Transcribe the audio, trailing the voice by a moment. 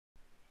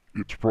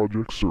It's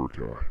Project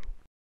Surkai.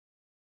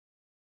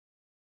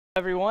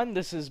 Everyone,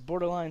 this is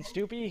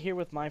BorderlineStupi here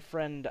with my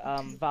friend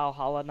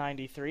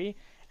valhalla93,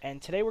 and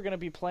today we're going to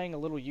be playing a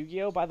little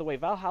Yu-Gi-Oh! By the way,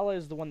 Valhalla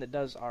is the one that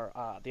does our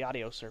the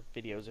audio surf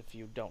videos. If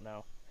you don't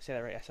know, I say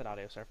that right. I said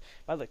audio surf.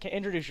 By the way,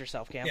 introduce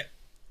yourself, Cam. Yeah.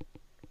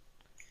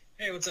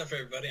 Hey, what's up,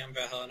 everybody? I'm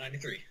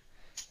valhalla93.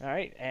 All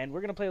right, and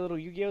we're gonna play a little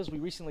Yu-Gi-Oh! We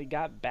recently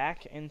got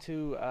back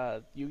into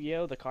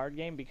Yu-Gi-Oh! The card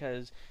game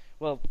because,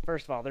 well,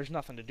 first of all, there's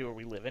nothing to do where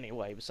we live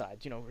anyway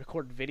besides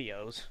record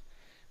videos.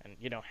 And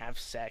have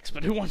sex,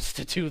 but who wants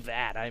to do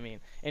that? I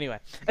mean, anyway.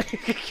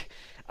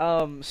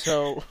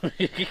 So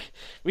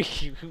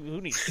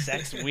who needs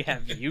sex when we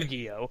have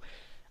Yu-Gi-Oh?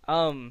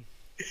 Yeah.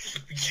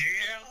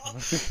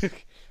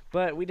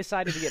 But we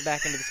decided to get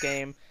back into this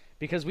game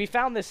because we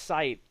found this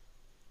site.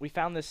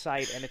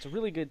 And it's a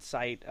really good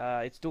site.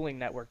 It's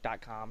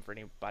duelingnetwork.com for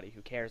anybody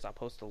who cares. I'll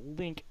post a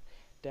link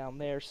down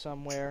there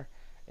somewhere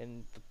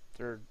in the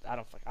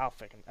I'll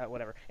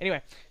whatever.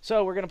 Anyway,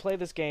 so we're gonna play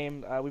this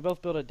game. We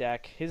both built a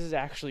deck. His is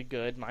actually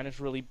good. Mine is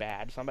really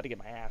bad, so I'm about to get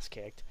my ass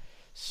kicked.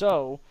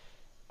 So,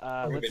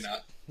 maybe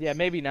not. Yeah,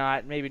 maybe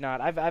not. Maybe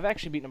not. I've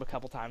actually beaten him a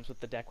couple times with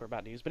the deck we're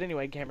about to use. But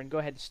anyway, Cameron, go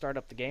ahead and start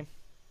up the game.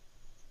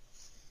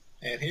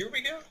 And here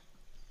we go.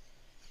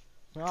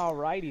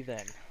 Alrighty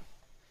then.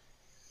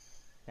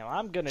 Now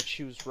I'm gonna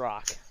choose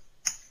rock.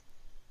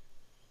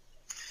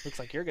 Looks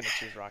like you're gonna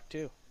choose rock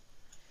too.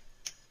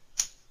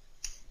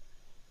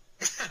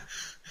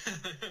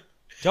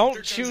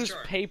 Don't choose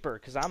paper,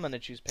 because I'm going to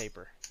choose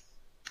paper.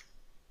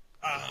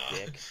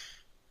 Dick.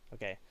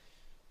 Okay.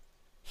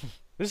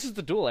 This is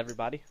the duel,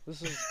 everybody.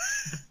 This is...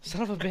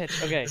 Son of a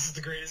bitch. Okay. This is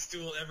the greatest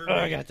duel ever made.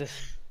 I got this.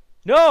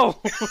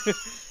 No!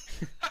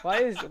 Why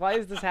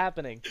is this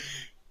happening?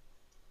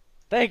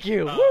 Thank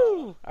you!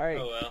 Woo! Alright.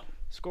 Oh well.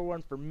 Score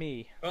one for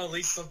me. Well, at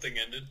least something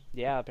ended.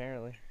 Yeah,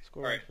 apparently.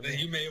 Score one for me.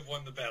 You may have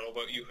won the battle,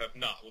 but you have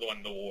not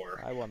won the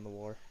war. I won the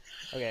war.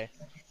 Okay.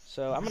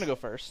 So, I'm going to go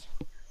first.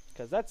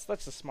 Because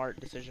that's a smart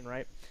decision,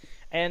 right?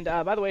 And,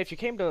 by the way, if you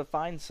came to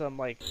find some,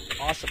 like,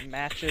 awesome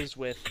matches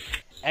with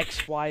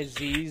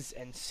XYZs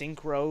and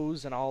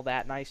synchros and all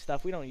that nice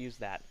stuff, we don't use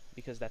that,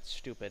 because that's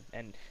stupid.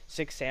 And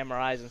Six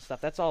Samurais and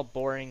stuff, that's all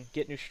boring.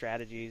 Get new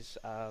strategies.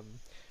 But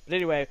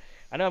anyway,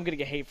 I know I'm going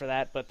to get hate for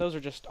that, but those are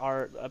just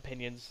our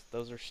opinions.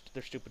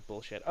 They're stupid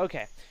bullshit.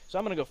 Okay, so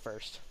I'm going to go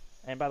first.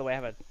 And, by the way, I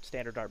have a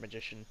standard Art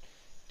Magician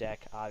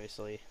deck,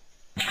 obviously.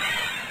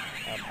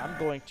 I'm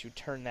going to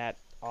turn that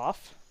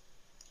off.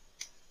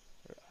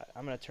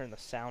 I'm gonna turn the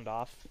sound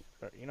off.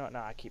 Or, you know what? No,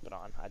 I keep it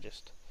on. I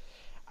just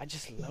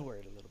lower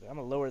it a little bit. I'm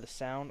gonna lower the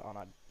sound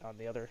on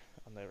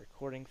the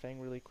recording thing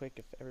really quick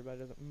if everybody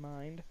doesn't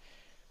mind.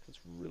 'Cause it's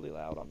really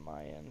loud on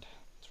my end.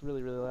 It's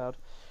really loud.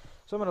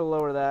 So I'm gonna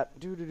lower that.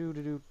 Do.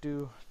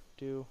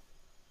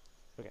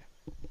 Okay.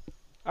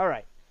 All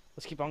right.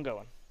 Let's keep on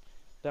going.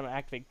 Then I'm gonna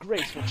activate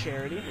Graceful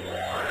Charity.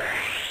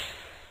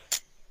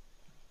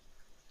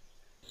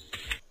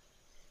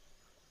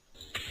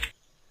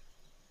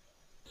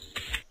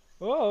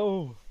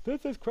 Oh,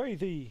 this is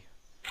crazy.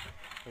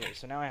 Okay,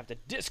 so now I have to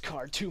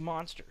discard 2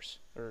 monsters.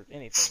 Or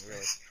anything,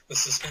 really. The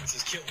suspense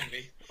is killing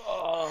me.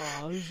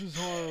 Oh, this is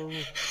horrible.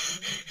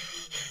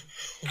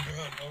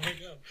 Oh my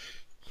god.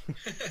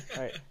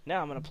 Alright,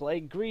 now I'm gonna play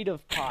Greed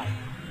of Pot.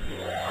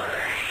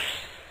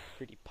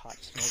 Greedy Pot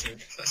Smoker.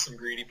 That's some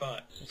greedy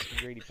pot. That's some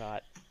greedy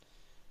pot.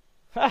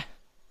 Ha!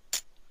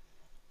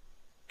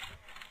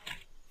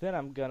 Then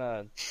I'm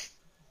gonna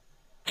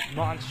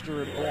Monster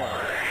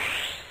Reborn.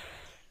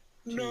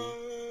 No.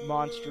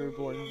 Monster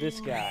Reborn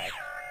this guy.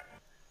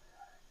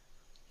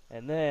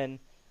 And then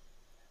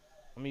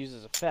I'm gonna use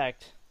his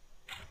effect,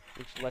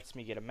 which lets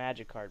me get a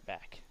magic card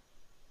back.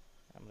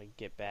 I'm gonna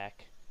get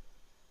back.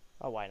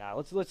 Oh, why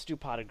not? Let's do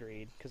Pot of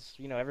Greed, because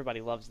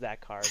everybody loves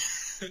that card.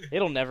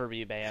 It'll never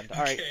be banned.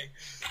 All right, Okay.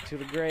 To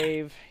the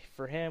grave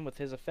for him with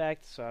his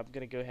effect. So I'm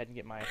gonna go ahead and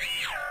get my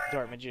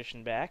Dart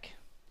Magician back,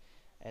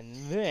 and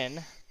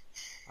then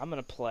I'm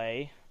gonna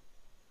play.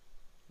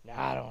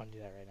 Nah, I don't want to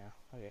do that right now.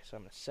 Okay, so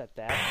I'm going to set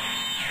that.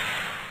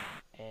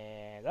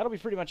 And that'll be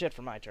pretty much it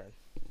for my turn.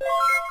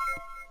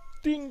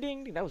 Ding,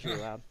 ding, ding. That was really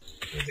loud.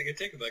 I think it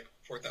takes like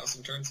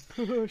 4,000 turns.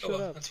 Shut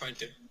well, up. that's fine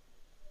too.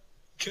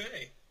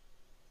 Okay.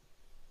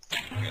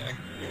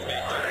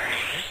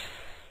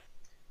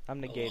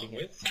 I'm negating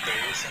it.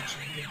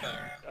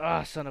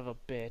 Ah, son of a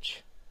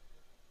bitch.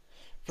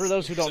 For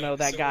those who don't know,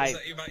 that guy... Is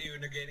that about you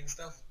negating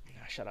stuff?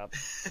 Nah, shut up.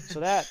 So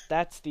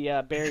that's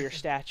the barrier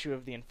statue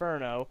of the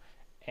Inferno.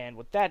 And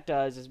what that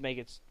does is make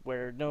it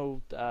where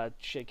no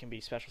shit can be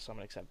special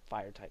summoned except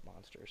fire-type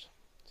monsters.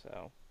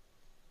 So,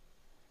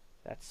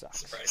 that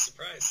sucks. Surprise,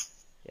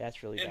 surprise. Yeah,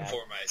 it's really bad. And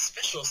for my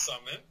special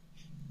summon,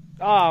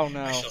 oh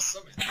no! I shall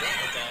summon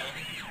Ramadan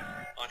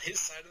on his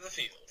side of the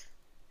field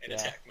in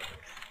attack mode.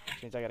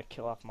 Which means I gotta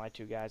kill off my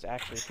 2 guys.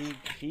 Actually,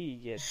 he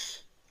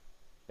gets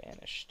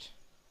banished.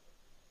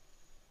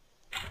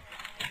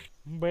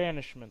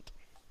 Banishment.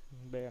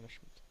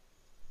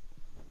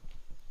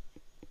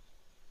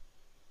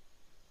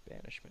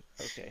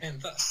 Okay.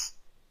 And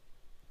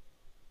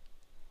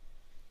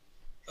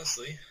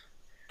thusly,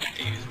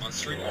 Okay, use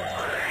monster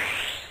remorph.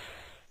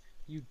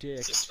 You dick.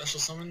 It's a special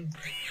summon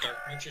Dark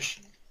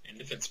Magician in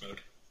defense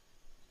mode.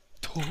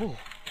 Oh.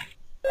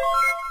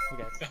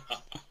 Okay.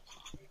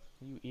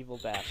 You evil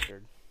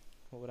bastard.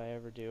 What would I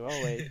ever do?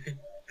 Oh, wait.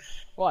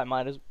 Well, I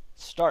might as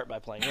start by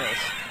playing this.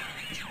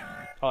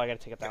 Oh, I gotta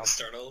take 1,000.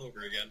 Start all over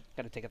again.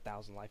 Gotta take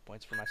 1,000 life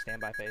points for my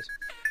standby phase.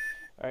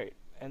 Alright,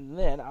 and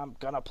then I'm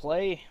gonna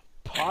play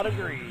Pot of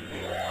Greed.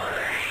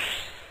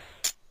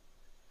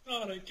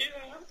 Not again.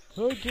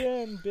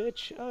 Again,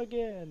 bitch,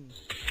 again.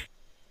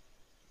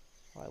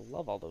 Oh, I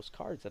love all those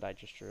cards that I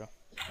just drew.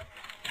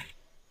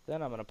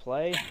 Then I'm gonna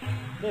play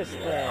this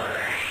thing.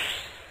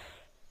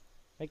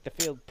 Make the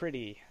field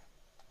pretty.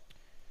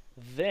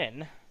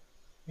 Then...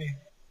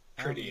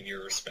 Pretty in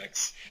your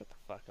respects. Shut the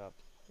fuck up.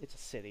 It's a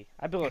city.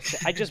 I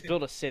just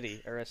built a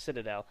city, or a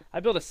citadel. I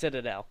built a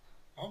citadel.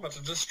 I'm about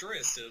to destroy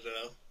a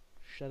citadel.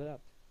 Shut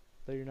up.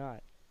 No, you're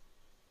not.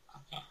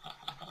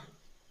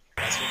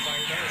 That's what fire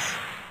does.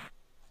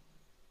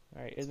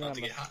 Alright, It's about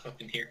to get hot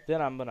up in here.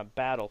 then I'm gonna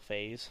battle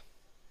phase.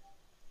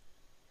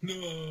 No.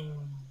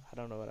 I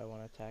don't know what I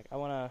want to attack. I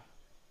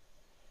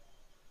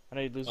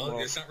need to lose Well, more.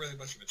 there's not really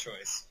much of a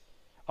choice.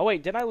 Oh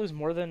wait, didn't I lose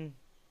more than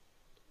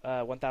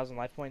 1,000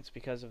 life points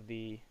because of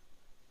the...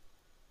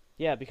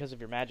 Yeah, because of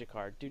your magic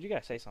card. Dude, you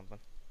gotta say something.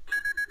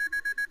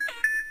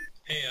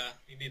 Hey,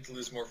 you need to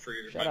lose more for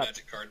Shut my up.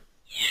 magic card.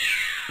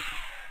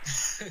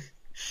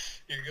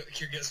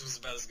 your guess was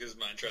about as good as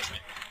mine, trust me.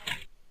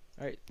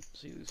 Alright,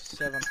 so you lose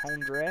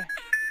 700.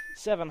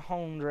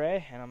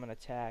 700, and I'm gonna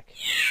attack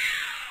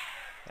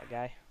that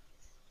guy.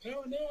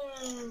 Oh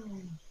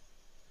no!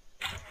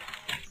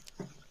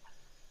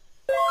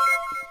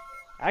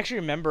 I actually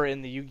remember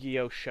in the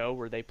Yu-Gi-Oh show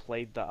where they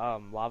played the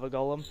lava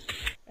golem.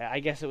 I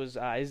guess it was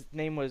his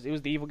name was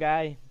the evil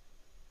guy.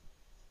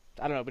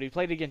 I don't know, but he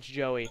played against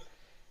Joey,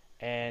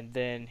 and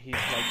then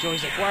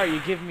Joey's like, "Why are you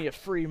giving me a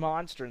free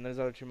monster?" And those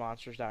other two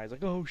monsters die. He's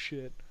like, "Oh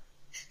shit."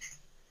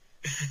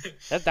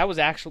 that was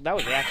the actual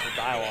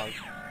dialogue.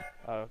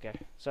 Oh, okay.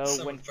 So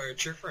Summon Fire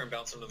Trooper and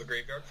bounce him to the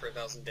graveyard for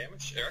 1,000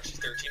 damage. Or actually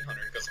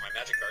 1,300 because of my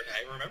magic card.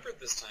 I remember it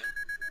this time.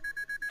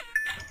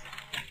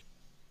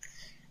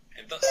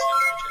 And thus ends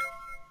my turn.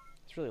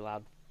 It's really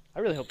loud. I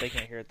really hope they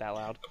can't hear it that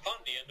loud.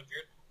 Upon the end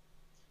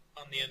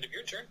of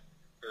your turn,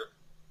 or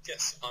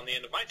yes, on the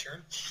end of my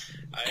turn,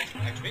 I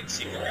activate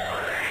Secret Barrel,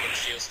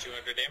 which deals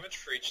 200 damage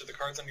for each of the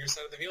cards on your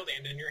side of the field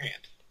and in your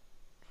hand.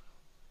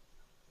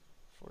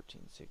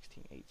 14,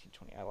 16, 18,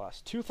 20. I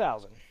lost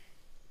 2,000.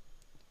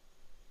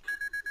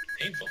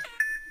 Painful.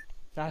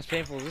 Not as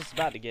painful as this is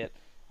about to get.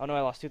 Oh no,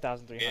 I lost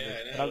 2,300. Yeah, I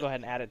know. But I'll go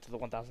ahead and add it to the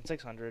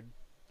 1,600.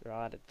 Or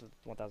I'll add it to the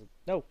 1,000.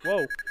 No,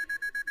 whoa.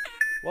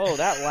 Whoa,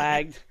 that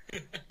lagged.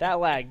 That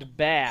lagged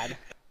bad.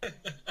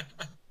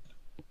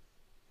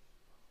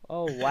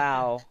 Oh,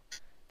 wow.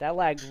 That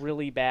lagged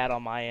really bad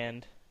on my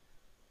end.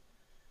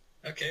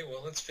 Okay,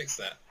 well, let's fix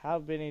that. How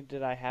many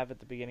did I have at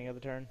the beginning of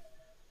the turn?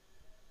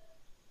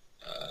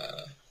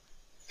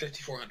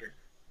 5,400.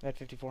 I had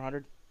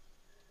 5,400?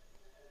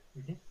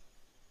 Mm-hmm.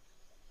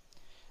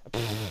 How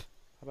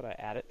about I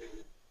add it?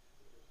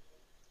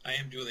 I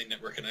am dueling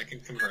network and I can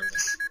confirm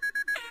this.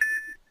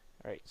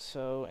 Alright,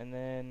 so, and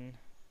then...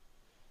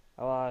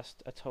 I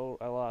lost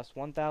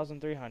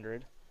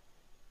 1,300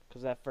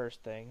 because of that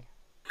first thing,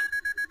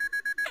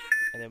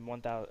 and then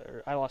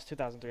 1,000. I lost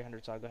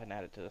 2,300, so I'll go ahead and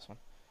add it to this one.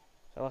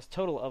 So I lost a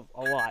total of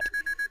a lot.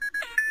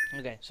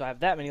 Okay, so I have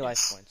that many life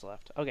points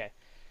left. Okay,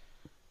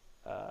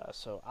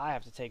 so I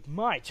have to take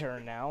my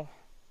turn now.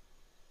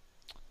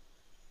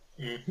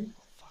 Mm-hmm.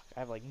 Fuck, I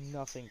have like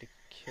nothing to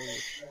kill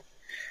you.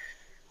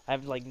 I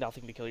have like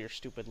nothing to kill your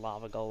stupid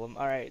lava golem.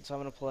 All right, so I'm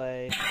gonna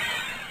play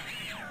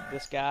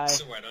this guy.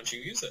 So why don't you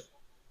use it?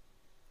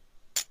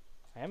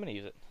 I am going to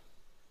use it.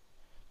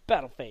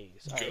 Battle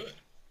phase. All Good. right.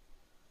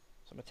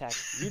 So I'm going to attack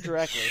you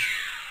directly.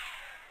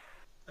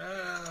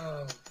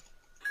 Oh.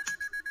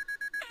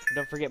 And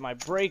don't forget my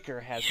breaker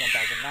has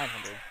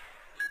 1,900.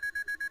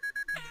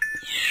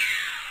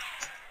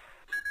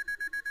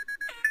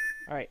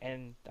 Alright,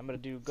 and I'm going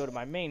to go to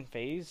my main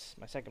phase,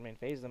 my second main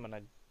phase. I'm going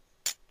to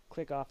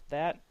click off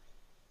that.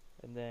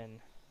 And then...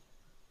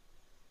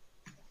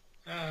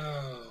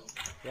 Oh.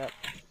 Yep.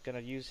 Going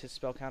to use his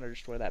spell counter to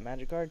destroy that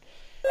magic card.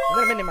 And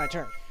then I'm ending my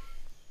turn.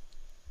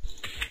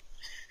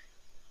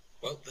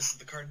 Well, this is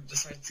the card that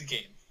decides the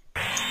game.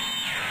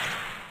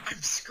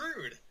 I'm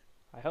screwed.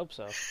 I hope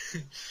so.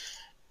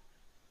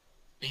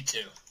 Me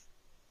too.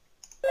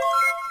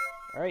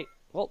 Alright,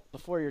 well,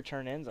 before your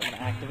turn ends, I'm going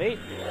to activate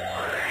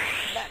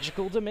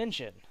Magical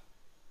Dimension.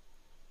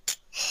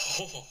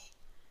 Oh.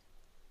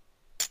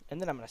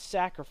 And then I'm going to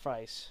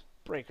sacrifice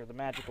Breaker, the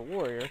Magical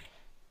Warrior,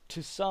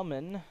 to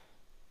summon...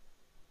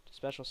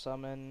 Special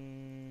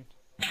summon...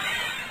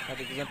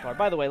 Magic Exemplar.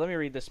 By the way, let me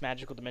read this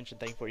Magical Dimension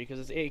thing for you,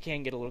 because it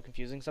can get a little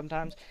confusing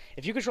sometimes.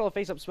 If you control a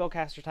face-up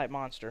spellcaster-type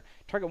monster,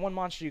 target one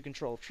monster you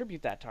control,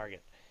 tribute that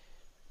target.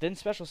 Then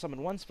special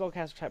summon one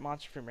spellcaster-type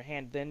monster from your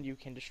hand, then you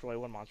can destroy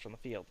one monster on the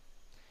field.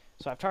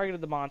 So I've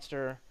targeted the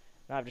monster,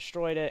 now I've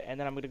destroyed it, and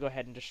then I'm going to go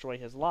ahead and destroy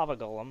his lava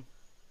golem.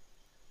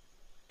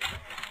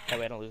 That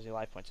way I don't lose any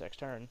life points next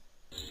turn.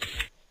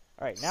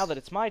 Alright, now that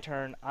it's my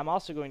turn, I'm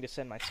also going to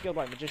send my Skilled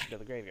White Magician to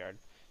the graveyard,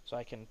 so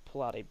I can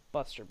pull out a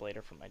Buster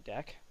Blader from my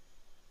deck.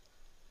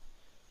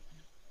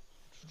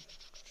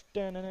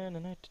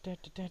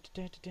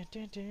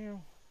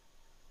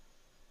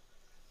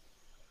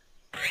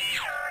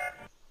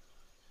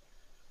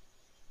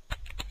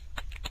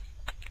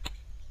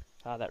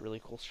 Ah, that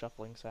really cool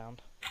shuffling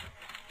sound.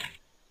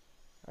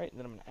 Alright,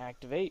 then I'm going to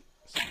activate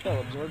Spell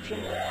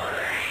Absorption,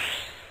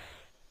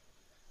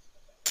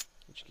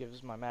 which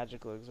gives my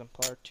Magical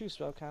Exemplar 2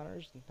 spell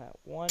counters, and that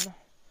 1.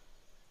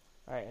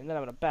 Alright, and then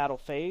I'm going to Battle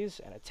Phase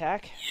and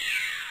attack.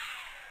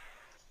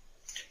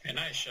 And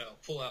I shall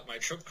pull out my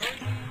trump card,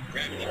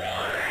 Gravity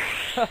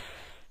Bond.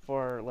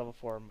 For level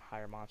 4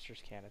 higher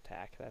monsters can't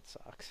attack. That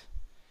sucks.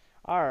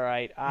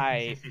 Alright,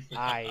 I'm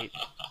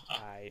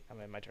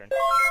in my turn.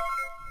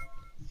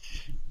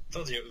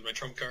 Told you it was my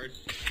trump card.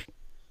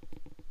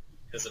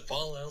 Because if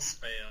all else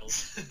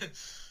fails...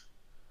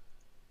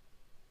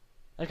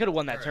 I could have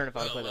won that turn if I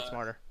would have played that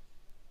smarter.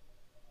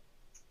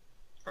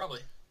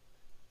 Probably.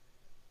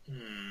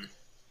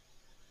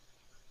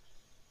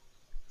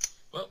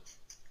 Well,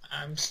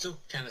 I'm still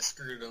kind of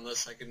screwed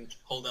unless I can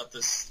hold out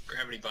this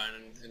Gravity Bind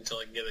until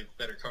I can get a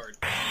better card.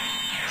 So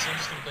I'm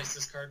just going to place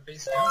this card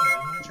face down and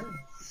end my turn.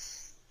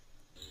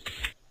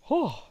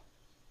 Oh.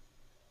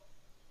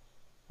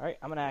 Alright,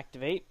 I'm going to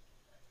activate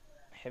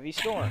Heavy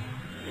Storm.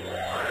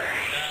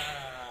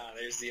 Ah,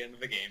 there's the end of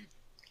the game.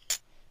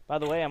 By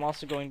the way, I'm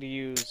also going to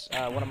use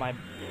one of my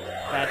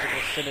Magical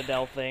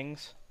Citadel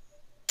things.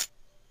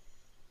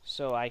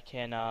 So I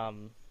can,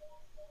 I'm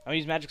going to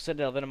use Magical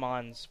Citadel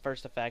Venemon's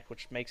first effect,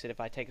 which makes it, if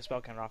I take a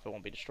spell counter off, it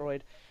won't be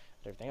destroyed.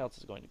 But everything else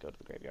is going to go to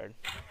the graveyard.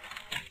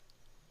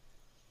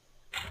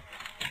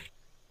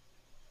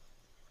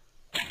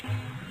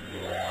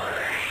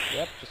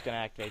 Yep, just going to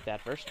activate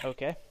that first.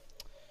 Okay.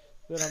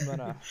 Then I'm going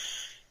to...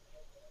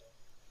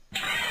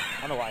 I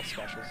don't know why I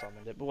special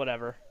summoned it, but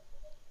whatever.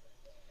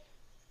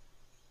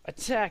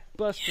 Attack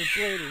Buster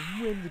Blader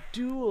and win the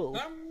duel!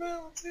 I'm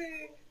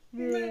melting!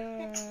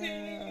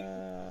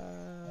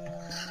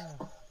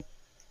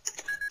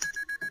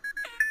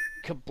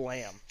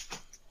 Kablam.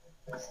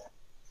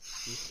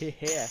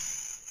 Yeah.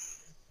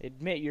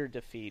 Admit your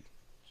defeat.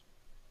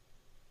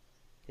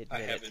 I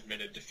have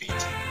admitted defeat.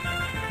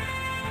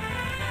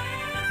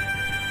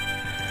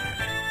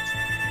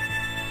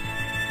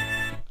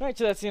 Alright,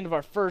 so that's the end of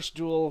our first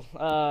duel.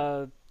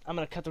 I'm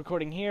going to cut the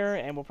recording here,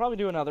 and we'll probably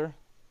do another.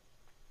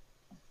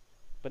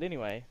 But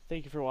anyway,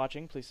 thank you for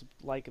watching. Please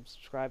like and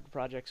subscribe to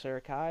Project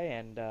Sarakai,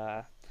 and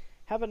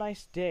have a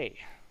nice day.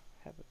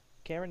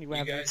 Cameron, you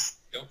guys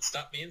don't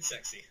stop being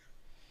sexy.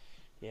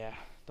 Yeah,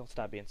 don't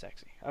stop being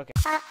sexy. Okay.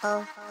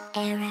 Uh-oh,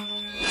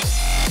 Aaron.